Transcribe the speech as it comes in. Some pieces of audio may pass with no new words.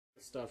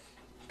stuff,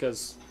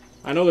 because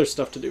I know there's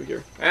stuff to do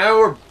here. And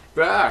we're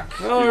back.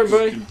 Hello,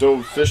 everybody.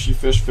 Don't fish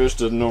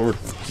doesn't know where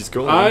he's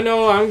going. I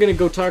know, I'm gonna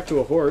go talk to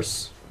a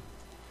horse.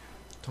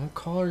 Don't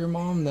call your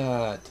mom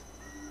that.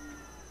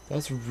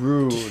 That's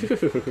rude.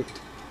 Dude.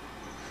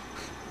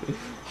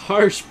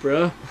 Harsh,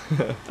 bruh.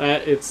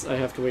 I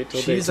have to wait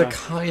till She's daytime. a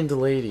kind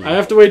lady. I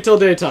have to wait till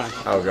daytime.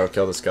 I'll go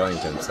kill the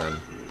skeletons then.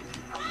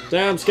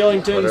 Damn,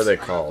 skeletons. What are they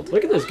called?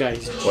 Look at this guy.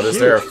 He's What is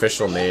their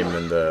official name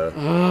in the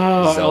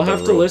Zelda I'll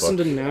have to listen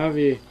rulebook? to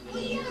Navi.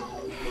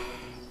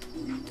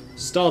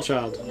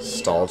 Stallchild.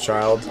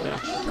 Stallchild?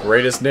 Yeah.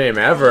 Greatest name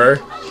ever.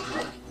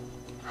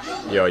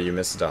 Yo, you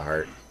missed a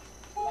heart.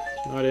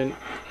 No, I didn't.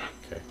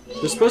 Okay.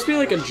 There's supposed to be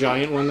like a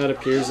giant one that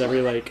appears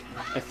every, like,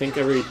 I think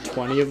every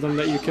 20 of them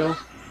that you kill.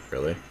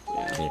 Really?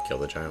 Yeah. Can you kill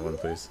the giant one,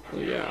 please?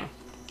 Well, yeah.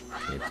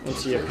 Can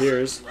Once you he please?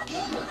 appears.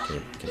 Can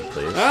you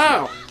please?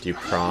 Ow! Do you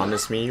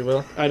promise me you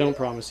will? I don't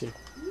promise you.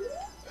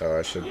 Oh,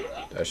 I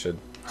should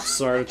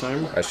Start a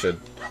timer. I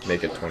should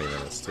make it 20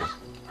 minutes too.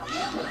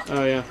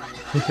 Oh, yeah.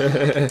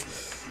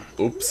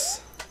 Oops.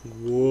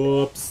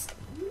 Whoops.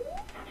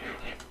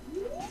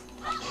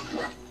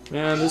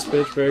 Man, this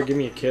bitch better give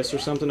me a kiss or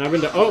something. I've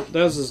been to— oh,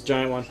 that's this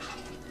giant one.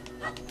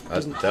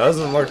 That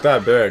doesn't look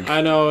that big.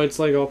 I know, it's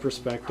like all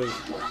perspective.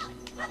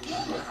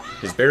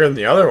 He's bigger than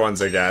the other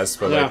ones, I guess,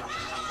 but Yeah. like...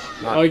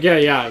 Not... Oh,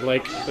 yeah,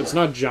 like, it's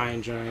not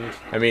giant.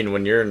 I mean,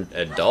 when you're an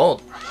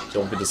adult,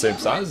 they'll be the same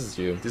size as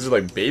you. These are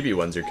like baby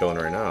ones you're killing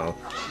right now.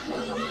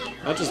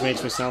 That just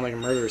makes me sound like a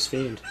murderous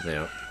fiend.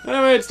 Yeah.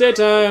 Anyway, it's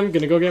daytime.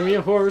 Gonna go get me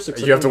a horse.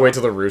 You have to wait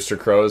till the rooster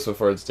crows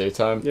before it's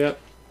daytime? Yep.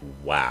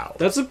 Wow.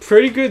 That's a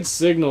pretty good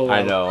signal, though.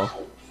 I know.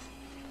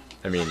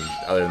 I mean,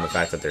 other than the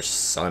fact that there's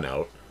sun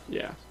out.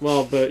 Yeah.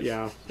 Well, but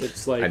yeah,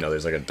 it's like... I know,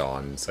 there's like a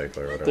dawn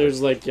cycle or whatever.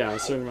 There's like, yeah, a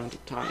certain amount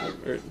of time.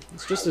 Or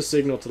it's just a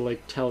signal to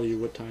like tell you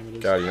what time it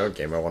is. God, you know what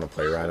game I want to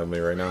play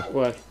randomly right now?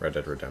 What? Red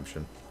Dead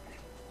Redemption.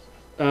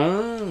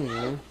 Oh,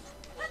 yeah.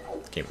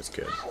 The game was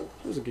good.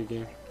 It was a good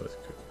game. It was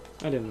good.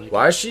 I didn't like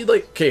Why is she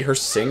like... Okay, her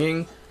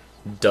singing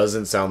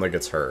doesn't sound like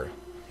it's her.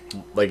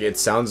 Like, it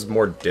sounds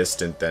more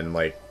distant than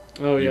like...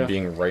 it. Oh, yeah. You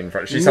being right in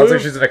front. She sounds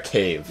like she's in a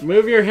cave.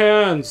 Move your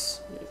hands!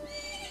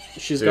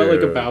 She's got like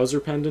a Dude.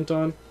 Bowser pendant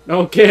on.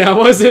 Okay, I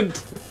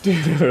wasn't...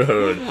 Dude.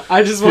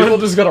 I just People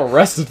wanted... just got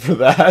arrested for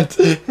that.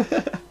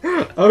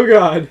 Oh,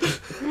 God.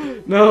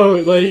 No,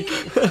 like...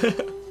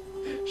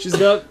 She's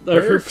got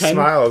her pen...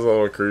 smile is a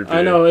little creepy.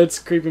 I know, it's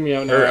creeping me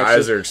out now. Her actually.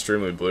 eyes are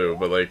extremely blue,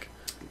 but like...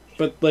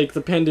 But, like,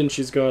 the pendant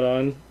she's got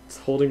on,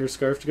 holding her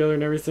scarf together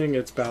and everything,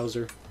 it's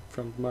Bowser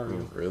from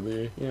Mario.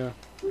 Really? Yeah.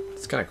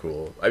 It's kind of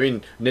cool. I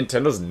mean,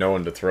 Nintendo's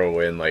known to throw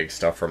in, like,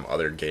 stuff from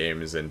other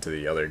games into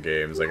the other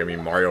games. Like, I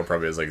mean, Mario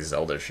probably has, like,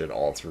 Zelda shit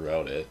all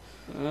throughout it.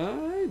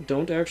 I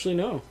don't actually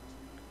know.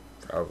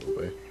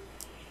 Probably.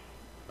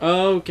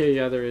 Oh, okay,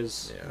 yeah, there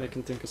is. Yeah. I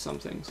can think of some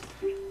things.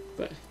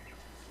 But,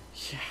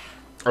 yeah.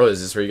 Oh,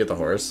 is this where you get the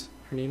horse?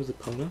 Her name's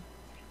Epona.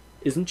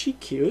 Isn't she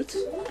cute?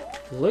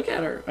 Look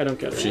at her. I don't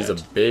get her She's yet.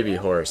 a baby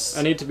horse.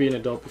 I need to be an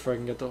adult before I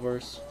can get the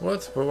horse.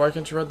 What? But why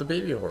can't you ride the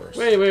baby horse?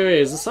 Wait,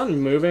 is the sun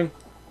moving?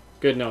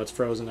 Good, no, it's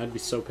frozen. I'd be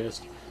so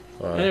pissed.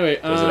 Anyway,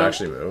 does it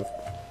actually move?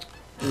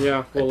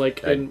 Yeah, well,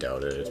 like... I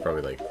doubt it. It's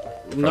probably, like...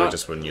 Probably not,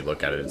 just when you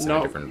look at it, it's in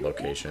a different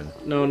location.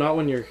 No, not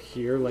when you're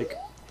here. Like,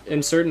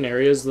 in certain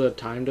areas, the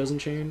time doesn't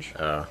change.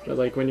 But,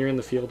 like, when you're in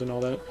the field and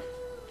all that.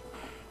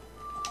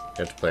 You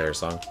have to play our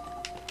song.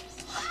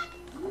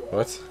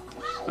 What?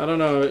 I don't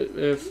know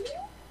if...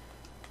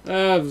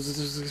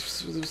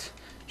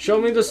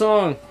 show me the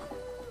song!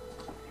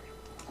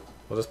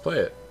 We'll just play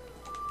it.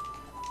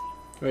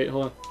 Wait,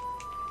 hold on.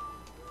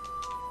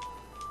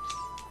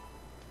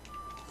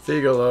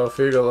 Figalo,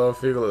 Figalo,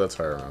 Figalo. That's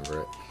how I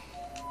remember it.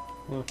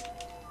 Well.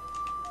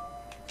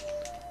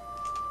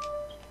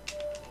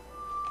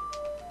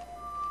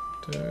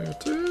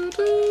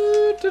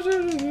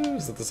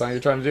 Is that the song you're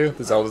trying to do?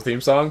 The Zelda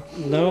theme song?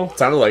 No. It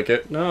sounded like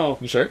it. No.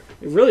 You sure?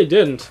 It really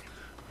didn't.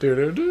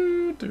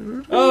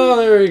 Oh,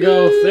 there we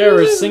go. There,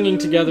 we're singing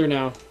together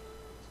now.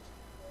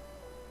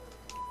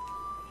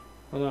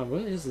 Hold on,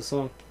 what is the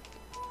song?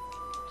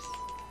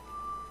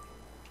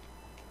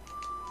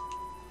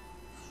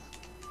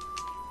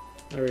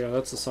 There we go,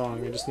 that's the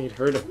song. I just need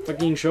her to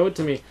fucking show it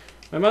to me.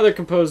 My mother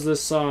composed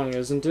this song.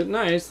 Isn't it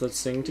nice? Let's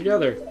sing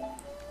together.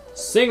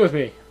 Sing with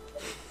me.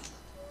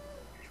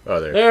 Oh,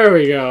 there. There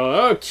we go.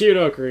 Oh, cute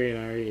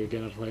Ocarina. Are you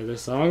gonna play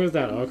this song with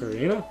that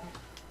Ocarina?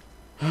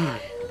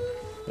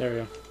 There we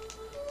go.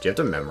 Do you have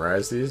to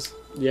memorize these?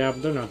 Yeah,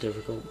 but they're not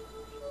difficult.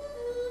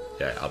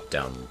 Yeah, up,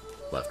 down,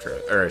 left,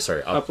 right. Or,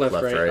 sorry, up, left,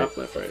 right, right. up,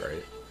 left,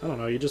 right. I don't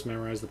know, you just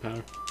memorize the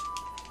pattern.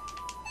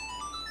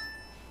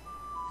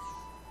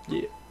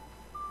 Yeah.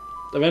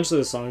 Eventually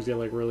the songs get,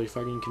 like, really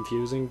fucking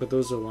confusing, but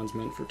those are the ones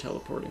meant for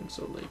teleporting,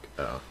 so, like,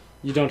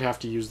 you don't have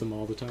to use them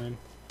all the time.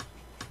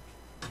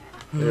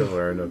 You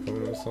learned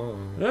a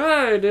song.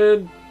 Yeah, I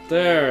did.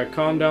 There,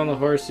 calm down the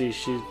horsey.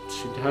 She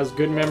has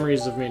good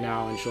memories of me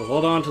now, and she'll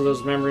hold on to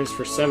those memories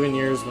for 7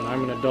 years when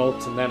I'm an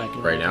adult, and then I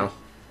can... Right now?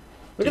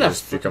 Look at that.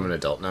 Just become an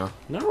adult now?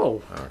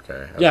 No.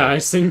 Okay. Yeah, I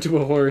sing to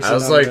a horse. I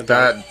was like,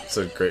 that's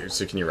a great...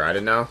 So can you ride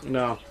it now?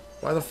 No.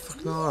 Why the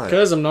fuck not?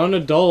 Because I'm not an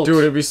adult. Dude,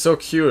 it'd be so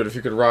cute if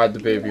you could ride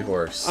the baby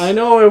horse. I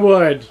know I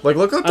would. Like,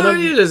 look how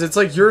tiny it is. It's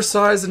like your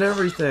size and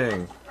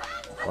everything.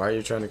 Why are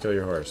you trying to kill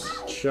your horse?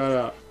 Shut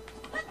up.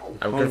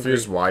 I'm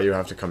confused why you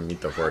have to come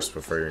meet the horse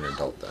before you're an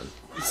adult then.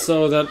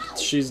 So that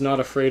she's not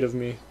afraid of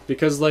me.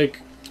 Because,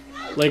 like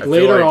I later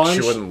feel like on...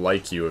 she wouldn't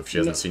like you if she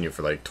hasn't seen you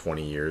for, like,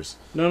 20 years.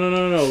 No.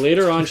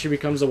 Later on, she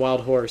becomes a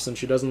wild horse, and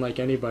she doesn't like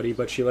anybody,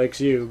 but she likes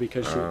you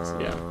because she's...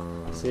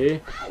 yeah. See?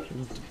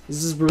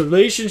 This is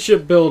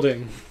relationship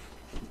building.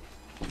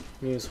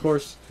 Me and this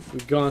horse,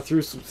 we've gone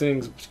through some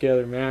things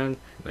together, man.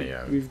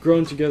 Yeah. We've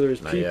grown together as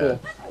people.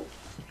 Yet.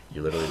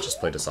 You literally just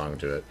played a song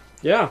to it.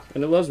 Yeah,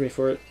 and it loves me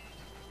for it.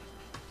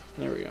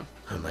 There we go.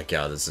 Oh my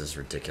god, this is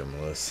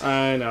ridiculous.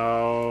 I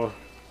know.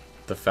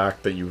 The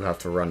fact that you have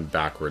to run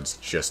backwards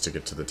just to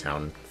get to the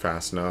town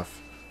fast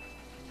enough.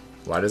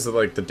 Why does it,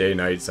 like, the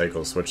day-night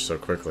cycle switch so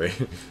quickly?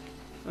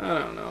 I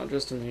don't know,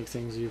 just to make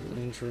things even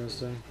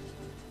interesting.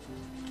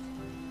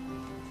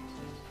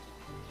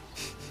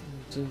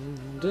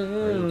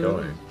 Where are you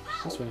going?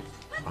 This way.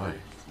 Why?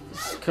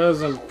 It's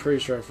because I'm pretty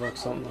sure I fucked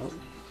something up.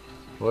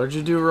 What did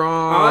you do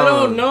wrong? I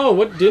don't know.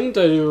 What didn't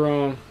I do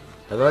wrong?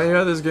 I thought you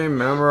had this game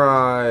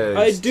memorized.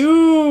 I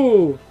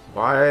do!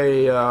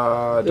 Why,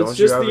 don't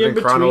you have it in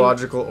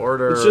chronological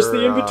order? It's just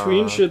the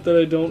in-between shit that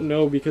I don't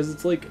know because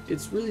it's like,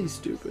 it's really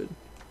stupid.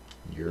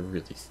 You're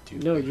really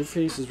stupid. No, your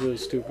face is really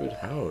stupid.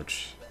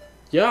 Ouch.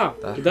 Yeah,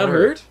 did that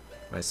hurt?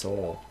 My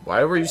soul.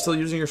 Why were you still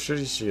using your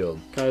shitty shield?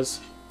 Guys,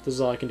 this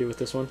is all I can do with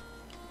this one.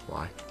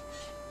 Why?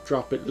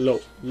 Drop it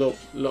low, low,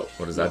 low.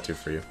 What does that do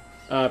for you?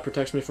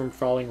 Protects me from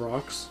falling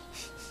rocks.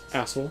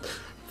 Asshole.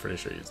 Pretty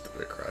sure you used the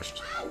bit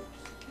crushed.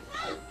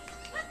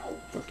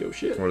 Fuck your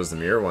shit. What does the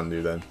mirror one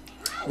do then?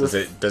 Does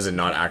it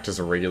not act as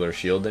a regular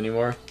shield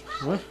anymore?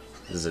 What?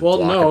 Does it well,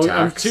 block no, attacks?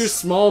 I'm too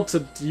small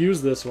to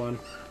use this one.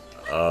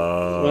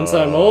 Once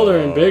I'm older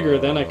and bigger,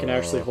 then I can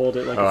actually hold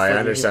it like a I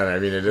understand. I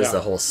mean, it is the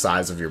whole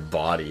size of your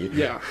body.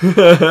 Yeah.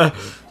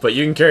 But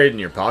you can carry it in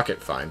your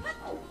pocket fine.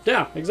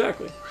 Yeah,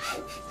 exactly.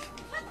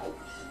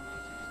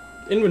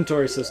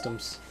 Inventory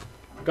systems.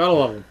 Gotta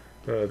love them.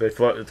 They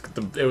float.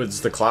 It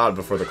was the cloud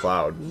before the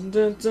cloud.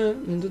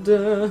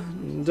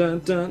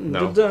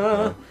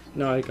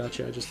 No, I got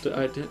you. I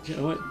did. You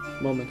know what?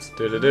 Moments.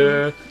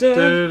 Oh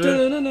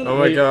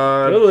my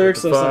god! The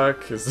lyrics what the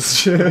fuck is this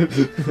shit?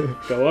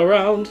 Go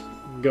around,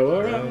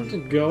 go around,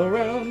 and go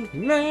around.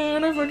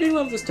 Man, I fucking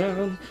love this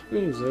town.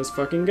 Who's this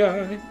fucking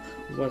guy?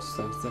 What's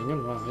that thing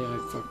and why?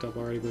 I fucked up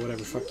already, but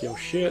whatever. Fuck your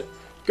shit.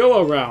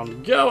 Go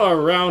around and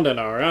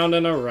around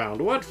and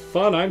around. What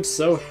fun! I'm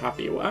so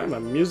happy. I'm a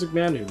music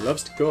man who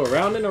loves to go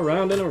around and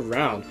around and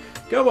around.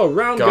 Go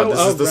around, God, go around.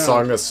 this is the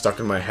song that's stuck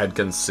in my head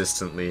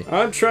consistently.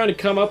 I'm trying to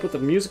come up with a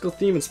musical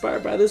theme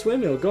inspired by this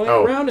windmill going around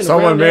and around and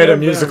someone made a around.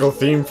 musical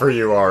theme for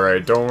you,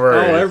 alright, don't worry.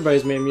 Oh,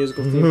 everybody's made a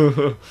musical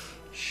theme.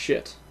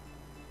 Shit.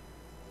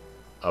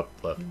 Up,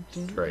 left,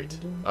 right.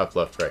 Up,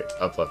 left, right.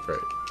 Up, left, right.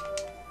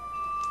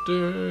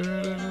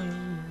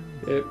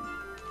 It...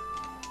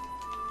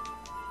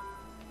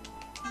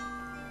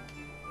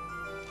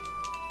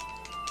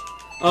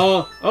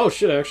 oh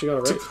shit, I actually got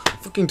it right.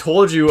 I fucking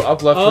told you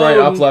up,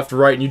 left,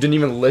 right, and you didn't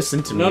even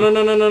listen to me. No.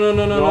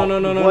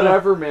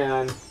 Whatever,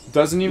 man.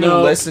 Doesn't even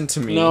listen to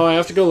me. No, I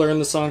have to go learn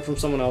the song from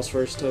someone else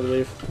first, I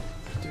believe.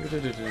 I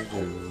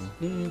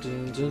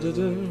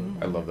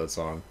love that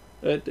song.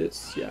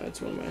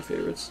 It's one of my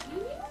favorites.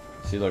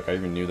 See, look, I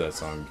even knew that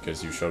song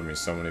because you showed me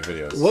so many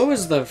videos. What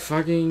was the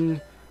fucking...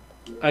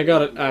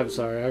 I'm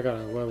sorry,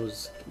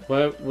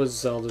 what was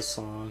Zelda's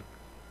song?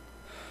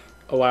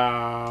 Oh,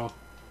 wow.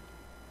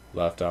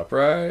 Left, up,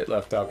 right,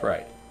 left, up,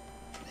 right.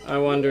 I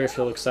wonder if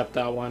he'll accept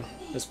that one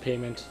as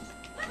payment.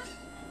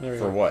 There we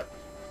go. For what?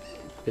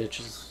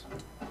 Bitches.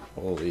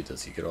 Holy,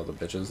 does he get all the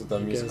bitches with that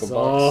musical box?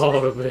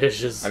 All the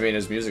bitches. I mean,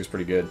 his music's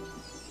pretty good.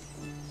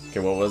 Okay,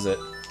 what was it?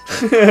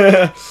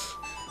 I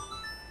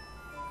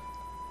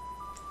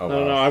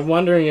don't know. I'm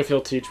wondering if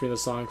he'll teach me the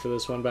song for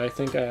this one, but I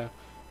think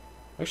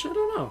actually, I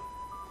don't know.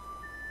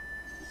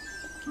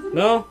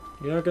 No?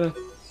 You're not gonna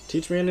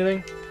teach me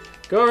anything?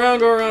 Go around,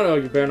 go around. Oh,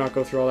 you better not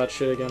go through all that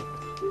shit again.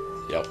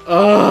 Yep.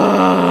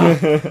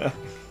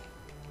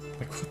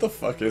 Like, what the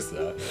fuck is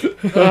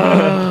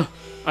that?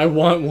 I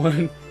want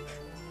one.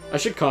 I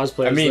should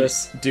cosplay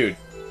this. Dude,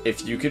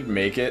 if you could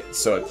make it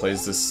so it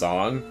plays this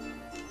song,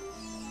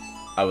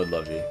 I would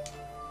love you.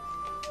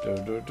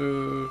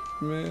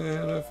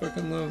 Man, I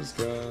fucking love this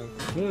guy.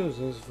 Who's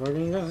this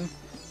fucking guy?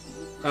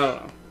 I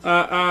don't know.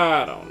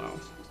 I don't know.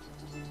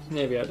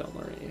 Maybe I don't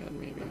learn it yet.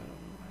 Maybe I don't know.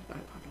 I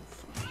don't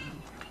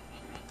fucking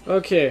know.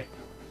 Okay.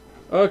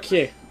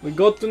 Okay. We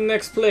go to the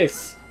next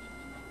place.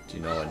 Do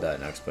you know what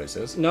that next place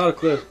is? Not a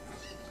clue.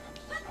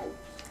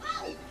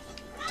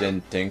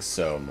 Didn't think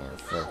so,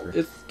 motherfucker.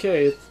 It's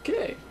K. It's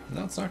K.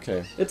 No, it's not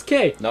K. It's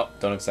K. No,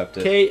 don't accept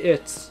it. K.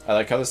 It's. I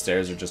like how the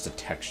stairs are just a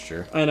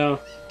texture. I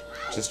know.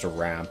 Just a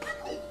ramp.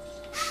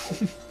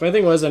 Funny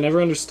thing was, I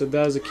never understood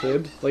that as a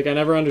kid. Like, I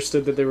never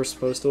understood that they were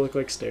supposed to look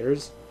like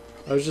stairs.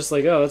 I was just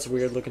like, oh, that's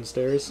weird looking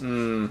stairs.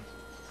 Hmm.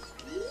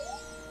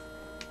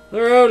 The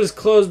road is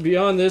closed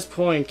beyond this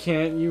point.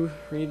 Can't you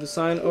read the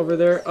sign over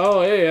there?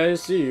 Oh, hey, I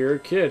see. You're a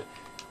kid.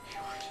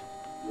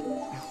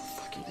 I'll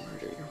fucking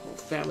murder your whole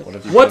family.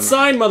 What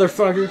sign,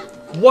 motherfucker?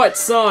 What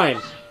sign?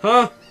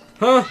 Huh?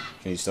 Huh?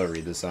 Can you still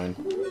read the sign?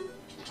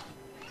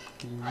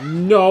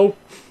 No.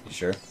 You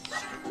sure?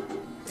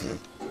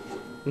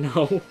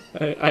 No.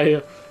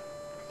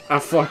 I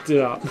fucked it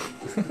up.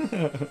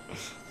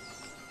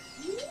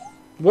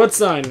 What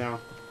sign now?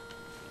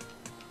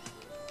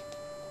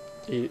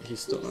 He's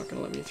still not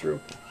gonna let me through.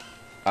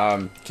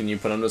 Can you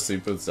put him to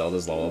sleep with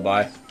Zelda's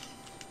lullaby?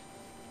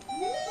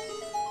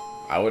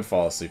 I would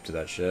fall asleep to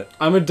that shit.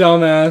 I'm a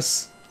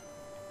dumbass.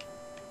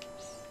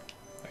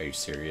 Are you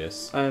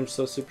serious? I am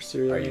so super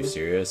serious. Are you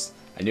serious?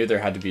 I knew there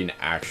had to be an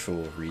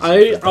actual reason.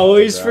 I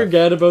always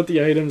forget about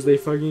the items they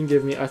fucking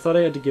give me. I thought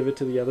I had to give it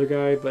to the other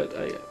guy, but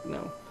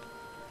no.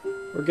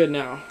 We're good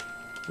now.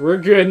 We're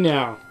good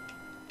now.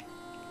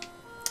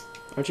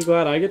 Aren't you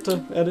glad I get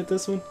to edit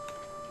this one?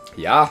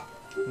 Yeah.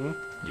 Huh?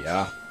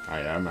 Yeah, I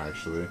am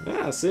actually.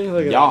 Yeah, see?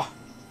 Look at that.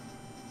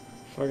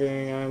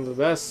 Fucking, I'm the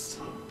best.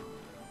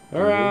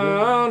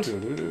 Around.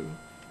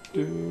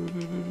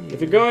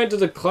 If you're going to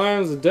the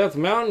climbs of Death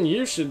Mountain,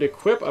 you should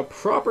equip a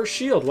proper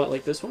shield. What,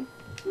 like this one?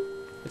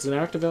 It's an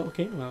active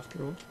volcano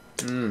after all.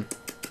 Hmm.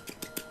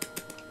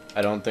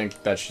 I don't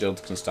think that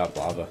shield can stop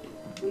lava.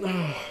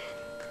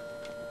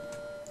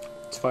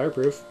 It's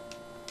fireproof.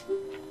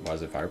 Why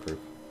is it fireproof?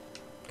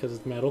 Because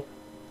it's metal.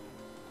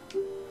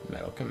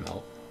 Metal can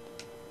melt.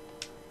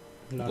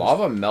 Not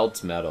Lava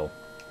melts metal.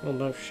 Well,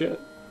 no shit.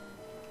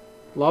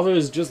 Lava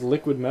is just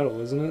liquid metal,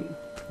 isn't it?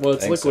 Well,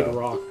 it's liquid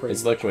rock.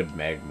 It's liquid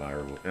magma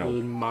or no.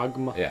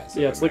 Magma. Yeah,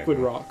 it's liquid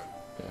magma. rock.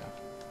 Yeah.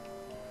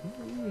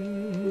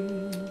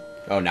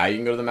 Oh, now you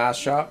can go to the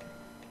mask shop?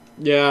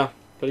 Yeah,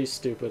 but he's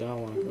stupid. I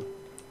don't want to go.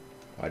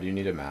 Why do you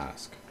need a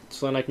mask?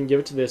 So then I can give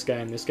it to this guy,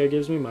 and this guy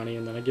gives me money,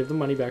 and then I give the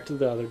money back to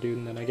the other dude,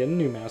 and then I get a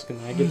new mask, and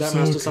then I give that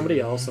mask to somebody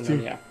else, and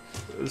then, yeah.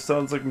 It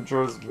sounds like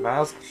Majora's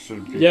Mask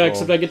should be Yeah,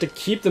 except I get to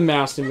keep the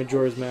mask in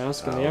Majora's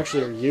Mask, and they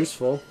actually are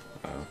useful.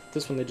 Oh.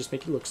 This one, they just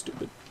make you look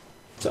stupid.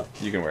 So.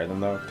 You can wear them,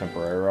 though?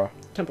 Temporary?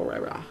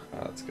 Temporary. Oh,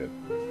 that's good.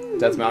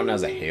 Death Mountain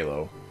has a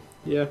halo.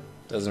 Yeah.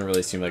 Doesn't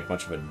really seem like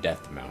much of a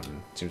death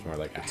mountain. It seems more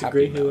like a It's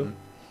happy a great mountain. halo.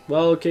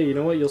 Well, okay, you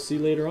know what? You'll see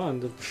later on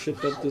the shit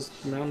that this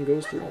mountain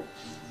goes through.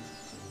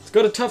 It's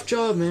got a tough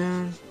job,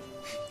 man.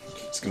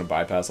 Just gonna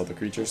bypass all the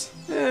creatures.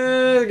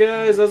 Hey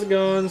guys, how's it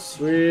going?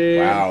 Sweet.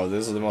 Wow,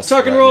 this is the most.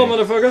 Tuck and roll,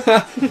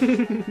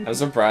 motherfucker. I'm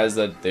surprised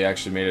that they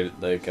actually made it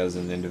like as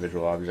an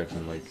individual object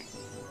and like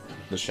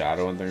the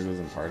shadow and things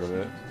wasn't part of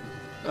it.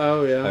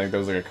 Oh yeah. I think that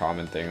was like a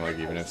common thing. Like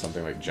even if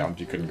something like jumped,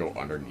 you couldn't go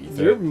underneath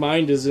Your it.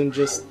 mind isn't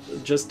just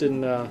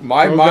in.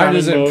 My mind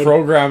is in mode.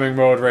 programming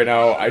mode right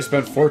now. I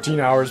spent 14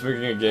 hours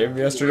making a game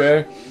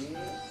yesterday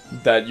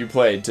that you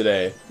played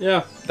today.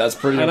 Yeah. That's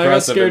pretty And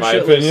impressive in my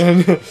opinion.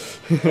 I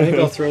think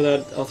I'll throw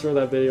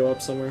that video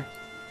up somewhere.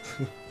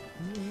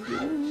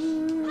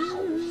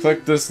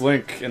 Click this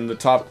link in the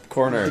top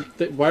corner.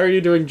 Why are you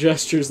doing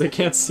gestures? They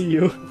can't see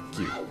you. Thank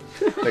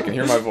you. They can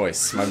hear my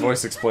voice. My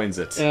voice explains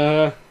it.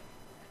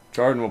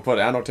 Jordan will put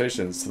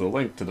annotations to the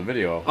link to the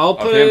video of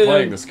him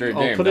playing this great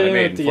game that I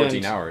made in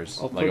 14 hours.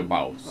 Like a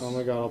mouse. Oh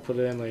my god, I'll put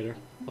it in later.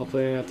 I'll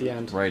put it in at the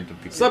end. Right at the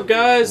beginning. What's up,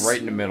 guys? Right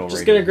in the middle.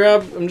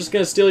 I'm just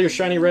gonna steal your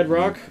shiny red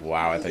rock.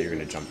 Wow, I thought you were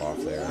gonna jump off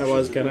there. I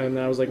was gonna, and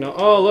then I was like, no.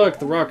 Oh, look,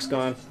 the rock's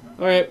gone.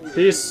 Alright,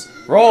 peace.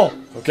 Roll!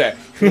 Okay.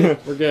 We're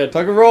good.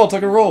 Tuck and roll,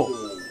 tuck and roll.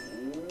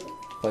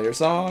 Play your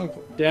song.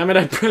 Damn it,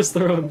 I pressed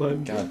the wrong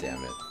button. God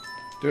damn it.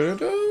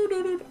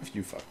 Do-do-do-do-do.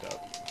 You fucked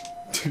up.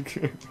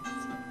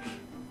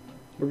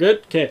 We're good?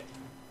 Okay.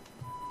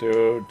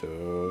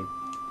 Do-do.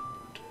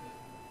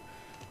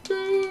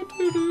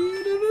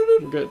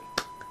 We're good.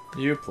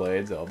 You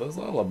played Zelda's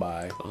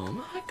Lullaby. Oh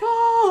my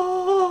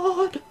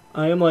god.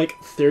 I am like,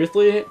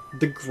 seriously,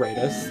 the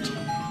greatest.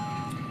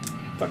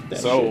 Fuck that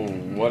So, shit.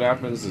 what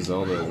happens to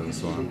Zelda in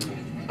this one?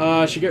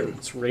 She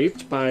gets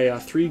raped by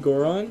 3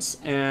 Gorons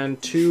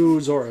and 2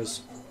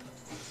 Zoras.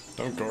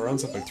 Don't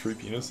Gorons have like 3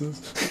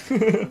 penises?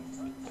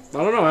 I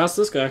don't know, ask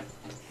this guy.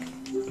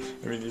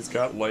 I mean, he's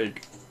got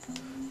like...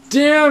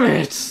 Damn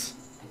it!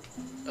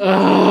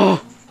 Ugh!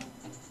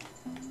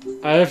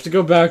 I have to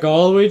go back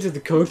all the way to the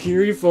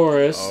Kokiri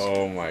Forest.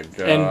 Oh my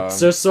god. And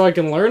just so I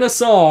can learn a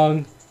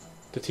song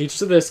to teach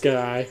to this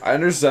guy. I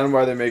understand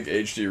why they make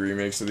HD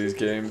remakes of these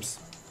games.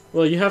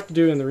 Well, you have to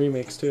do it in the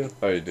remakes too.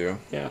 Oh, you do?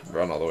 Yeah.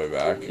 Run all the way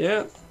back?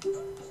 Yeah.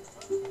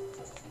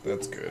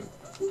 That's good.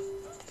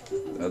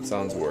 That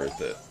sounds worth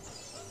it.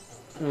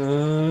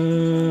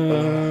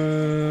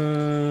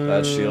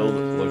 That shield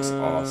looks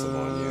awesome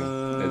on you.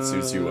 It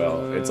suits you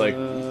well. It's like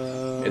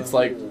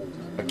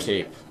a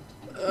cape.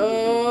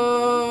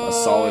 A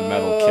solid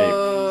metal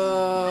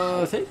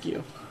cape. Thank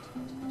you.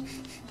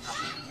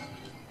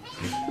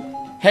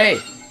 Hey!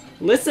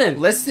 Listen!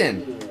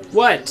 Listen!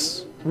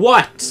 What?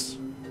 What?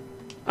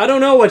 I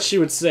don't know what she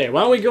would say.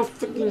 Why don't we go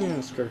fucking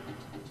ask her?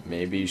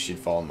 Maybe she'd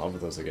fall in love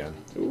with us again.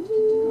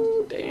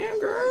 Ooh, damn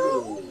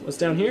girl. What's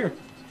down here?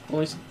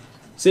 Only.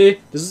 See,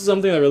 this is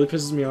something that really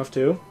pisses me off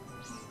too.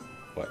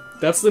 What?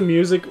 That's the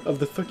music of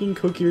the fucking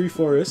Kokiri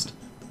Forest,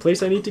 the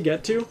place I need to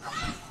get to,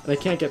 and I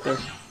can't get there.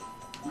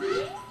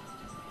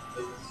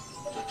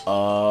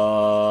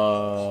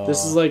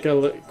 This is like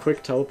a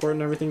quick teleport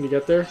and everything to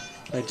get there.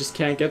 I just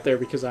can't get there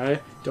because I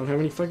don't have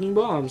any fucking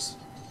bombs.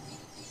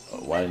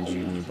 Why didn't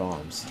you need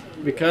bombs?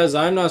 Because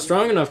I'm not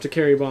strong enough to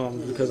carry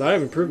bombs, because I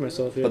haven't proved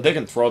myself yet. But they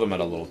can throw them at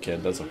a little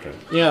kid, that's okay.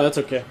 Yeah, that's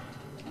okay.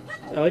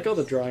 I like all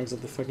the drawings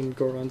of the fucking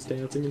Gorons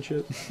dancing and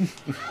shit.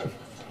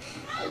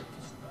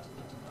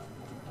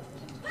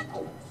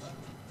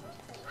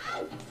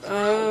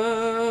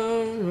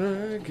 Oh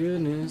my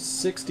goodness,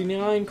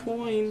 69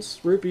 coins.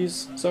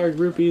 Rupees. Sorry,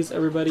 rupees,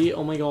 everybody.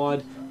 Oh my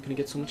god. I'm gonna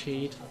get so much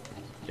hate.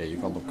 Yeah, you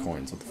call them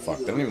coins. What the fuck?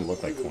 They don't even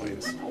look like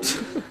coins.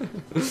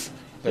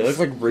 They look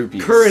like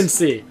rupees.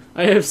 Currency.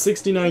 I have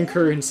 69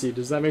 currency.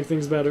 Does that make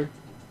things better?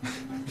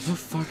 Where the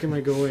fuck am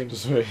I going?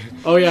 Just wait.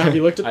 Oh yeah, have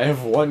you looked at... I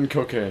have 1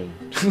 cocaine.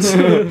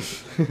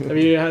 Have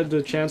you had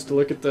the chance to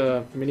look at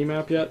the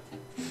mini-map yet?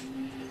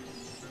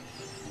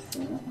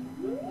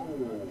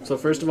 So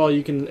first of all,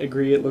 you can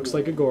agree it looks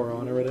like a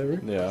Goron or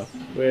whatever. Yeah.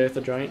 With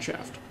a giant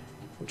shaft,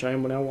 which I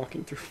am now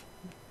walking through.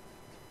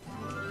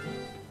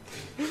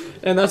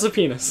 And that's a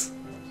penis.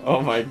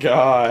 Oh my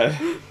god.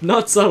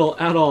 Not subtle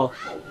at all.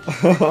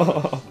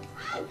 Oh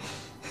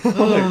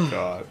my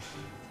god.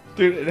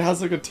 Dude, it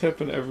has like a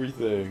tip and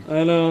everything.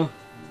 I know.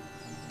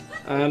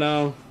 I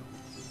know.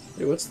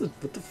 Hey, what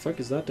the fuck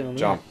is that down there?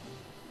 Jump.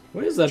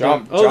 What is that?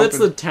 Jump. Oh, Jump that's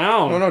the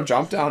town. No,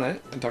 jump down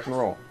it and tuck and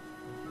roll.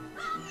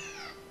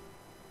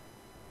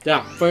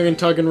 Yeah, fucking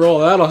tuck and roll.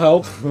 That'll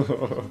help.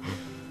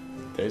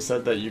 They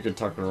said that you could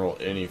tuck and roll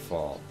any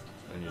fall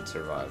and you'd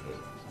survive it.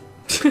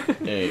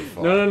 Any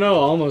fall. No,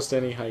 almost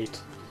any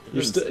height.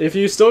 If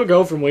you still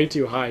go from way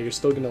too high, you're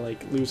still gonna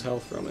like lose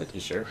health from it.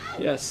 You sure?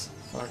 Yes.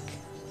 Fuck.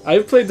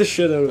 I've played the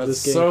shit out of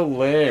this game. That's so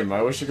lame.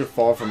 I wish you could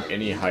fall from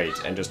any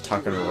height and just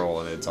tuck and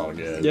roll and it's all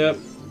good. Yep.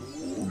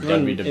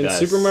 That'd be the in best.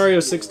 Super Mario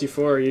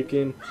 64, you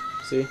can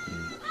see.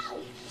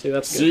 See,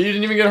 that's good. See, you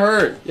didn't even get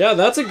hurt. Yeah,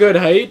 that's a good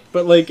height,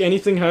 but like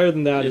anything higher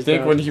than that You is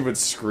think bad. when he would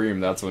scream,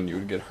 that's when you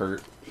would get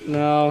hurt?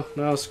 No,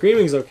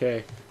 screaming's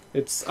okay.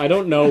 I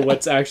don't know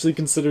what's actually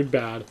considered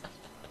bad.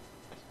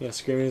 Yeah,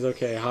 screaming's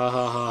okay. Ha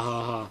ha ha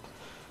ha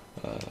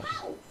ha.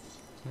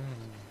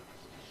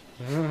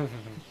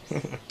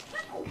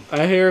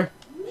 I hear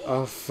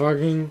a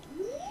fucking...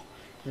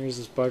 Where's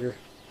this bugger? I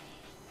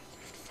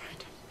have to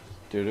find him.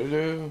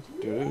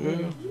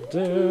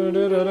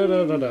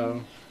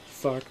 Do-do-do.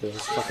 Fuck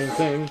this fucking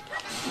thing.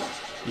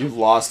 You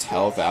lost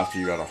health after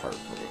you got a heart.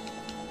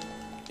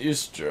 You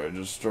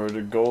destroyed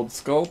a gold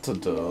sculpture.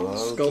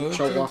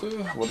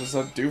 What does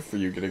that do for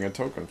you getting a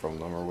token from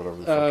them or whatever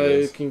the fuck it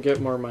is? You can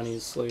get more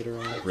monies later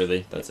on.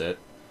 Really? That's it?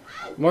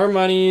 More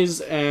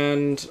monies,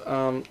 and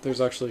there's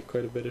actually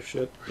quite a bit of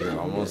shit. You're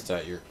almost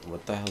at your...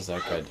 What the hell's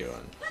that guy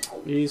doing?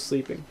 He's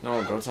sleeping.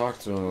 No, go talk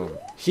to him.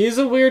 He's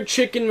a weird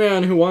chicken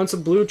man who wants a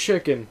blue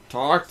chicken.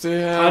 Talk to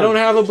him! I don't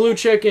have a blue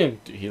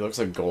chicken! Dude, he looks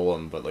like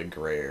Golem, but like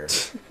grayer.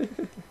 Look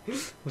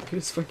at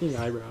his fucking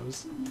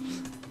eyebrows.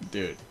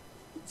 Dude.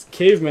 It's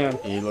caveman.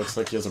 He looks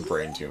like he has a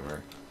brain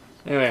tumor.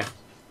 Anyway.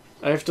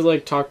 I have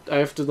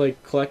to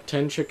collect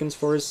 10 chickens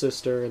for his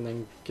sister and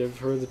then give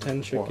her the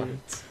 10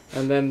 chickens.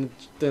 And then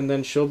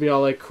she'll be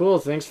all like, cool,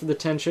 thanks for the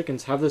 10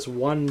 chickens. Have this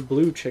one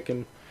blue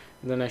chicken.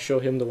 And then I show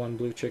him the one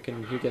blue chicken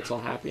and he gets all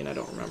happy and I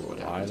don't remember what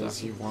happens. Why does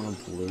he want a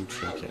blue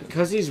chicken?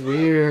 Because he's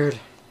weird.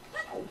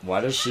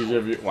 Why does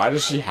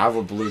she have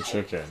a blue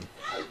chicken?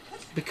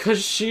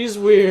 Because she's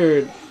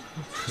weird.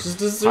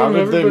 Just How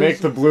did they make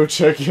the blue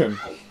chicken?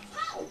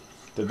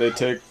 Did they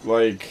take,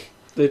 like...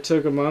 They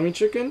took a mommy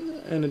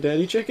chicken and a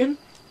daddy chicken?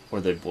 Were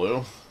they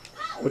blue?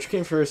 Which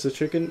came first, the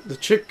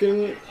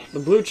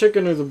blue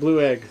chicken or the blue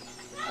egg?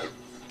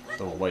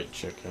 The white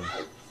chicken.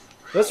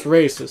 That's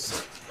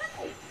racist.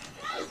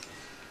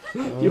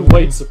 You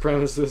white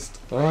supremacist.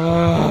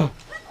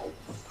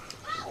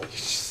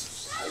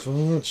 So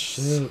much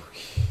shit.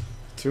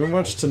 Too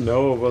much to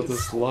know about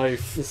this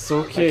life. It's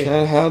okay. I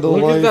can't handle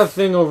life. Look at that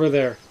thing over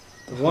there.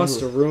 It wants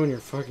to ruin your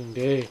fucking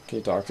day. Can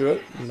you talk to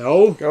it?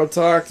 No. Go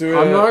talk to it.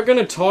 I'm not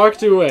gonna talk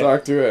to it.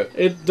 Talk to it.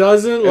 It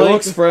doesn't It like...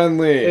 looks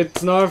friendly.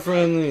 It's not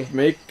friendly.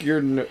 Make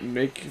your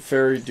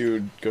fairy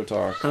dude go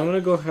talk. I'm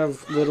gonna go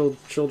have little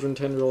children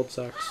 10-year-old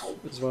sex.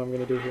 Is what I'm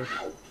gonna do here.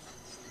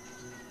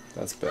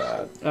 That's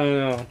bad. I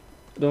know.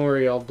 Don't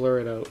worry, I'll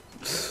blur it out.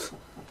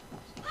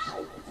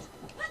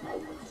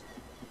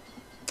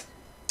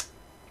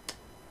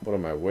 What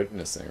am I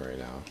witnessing right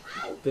now?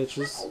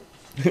 Bitches.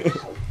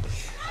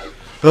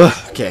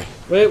 Okay.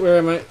 Wait, where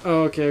am I?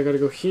 Oh, okay, I gotta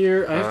go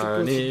here. I have to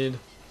I need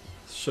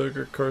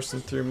sugar coursing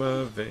through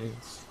my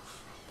veins.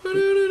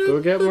 go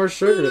get more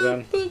sugar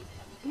then.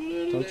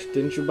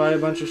 Didn't you buy a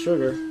bunch of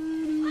sugar?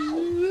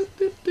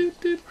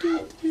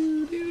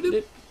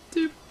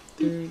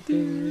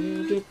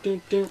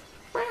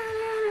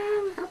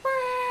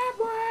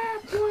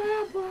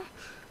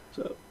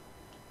 So,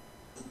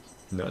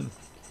 None.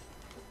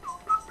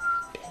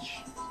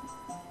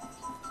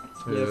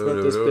 Yeah, I've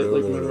got this bit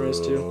like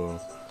memorized too.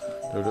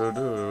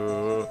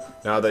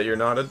 Now that you're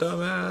not a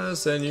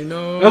dumbass and you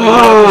know,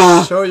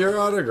 Ah! show your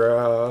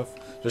autograph.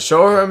 Just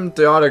show him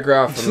the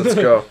autograph and let's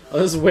go. I'll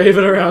just wave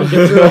it around,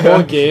 get through the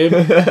whole game.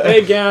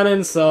 Hey,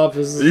 Ganon, sup?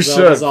 This is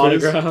Zelda's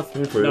autograph.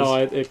 Please. No,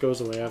 it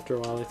goes away after a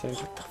while, I think.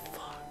 What the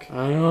fuck?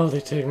 I know, they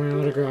take my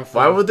autograph.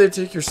 Why would they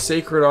take your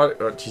sacred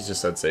autograph? Oh, he just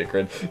said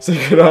sacred.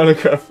 Sacred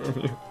autograph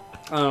from you.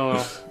 I don't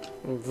know.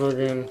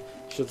 Fucking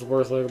shit's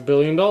worth like $1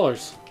 billion.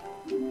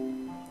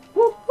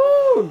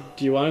 Woohoo!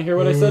 Do you want to hear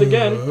what I said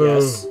again?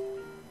 Yes.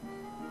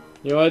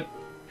 You know what?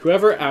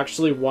 Whoever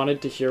actually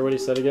wanted to hear what he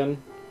said again,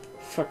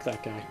 fuck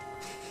that guy.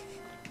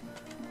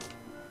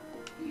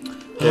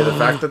 Yeah, the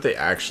fact that they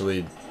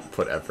actually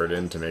put effort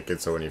in to make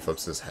it so when he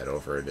flips his head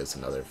over, it is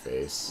another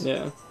face.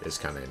 Yeah. Is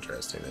kind of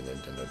interesting that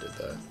Nintendo did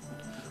that.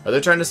 Are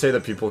they trying to say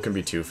that people can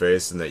be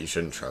two-faced and that you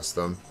shouldn't trust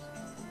them?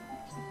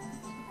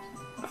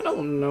 I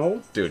don't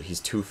know. Dude,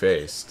 he's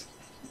two-faced.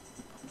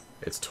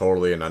 It's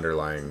totally an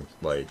underlying,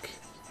 like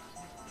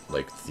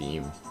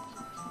theme.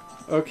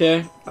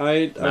 Okay,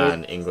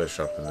 Man, English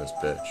up in this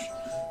bitch.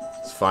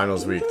 It's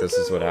finals week, this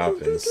is what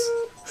happens.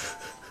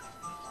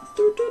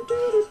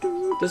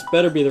 This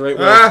better be the right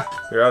way. Ah!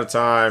 You're out of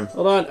time.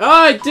 Hold on.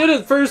 Ah, I did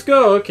it! First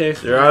go! Okay.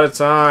 You're out of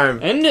time.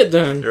 End it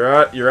then! You're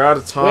out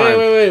of time.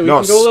 Wait. We no,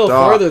 can go a little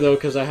stop. farther though,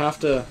 because I have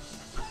to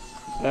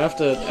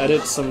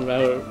edit some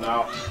out.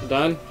 No.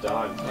 Done?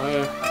 Done.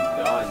 Okay.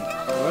 Done.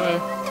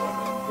 Alright.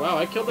 Wow,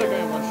 I killed that guy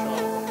in one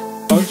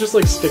shot. I was just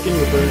like sticking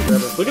with burn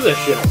forever. Look at this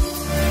shit.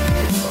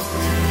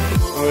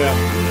 Oh yeah.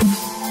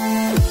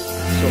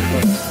 So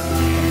fun.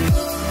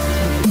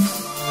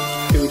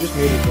 Okay, we just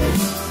made it right.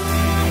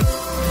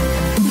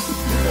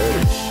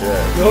 Holy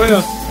shit. Oh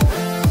yeah.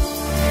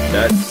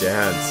 That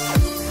dance.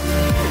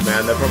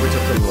 Man, that probably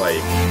took them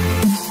like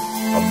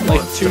a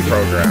month to 2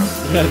 program.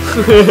 Yeah.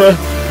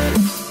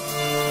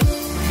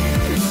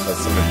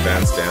 That's some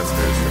advanced dance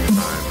moves for the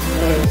time.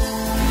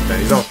 Man,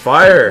 he's on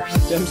fire!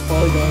 Dem's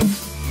polygon.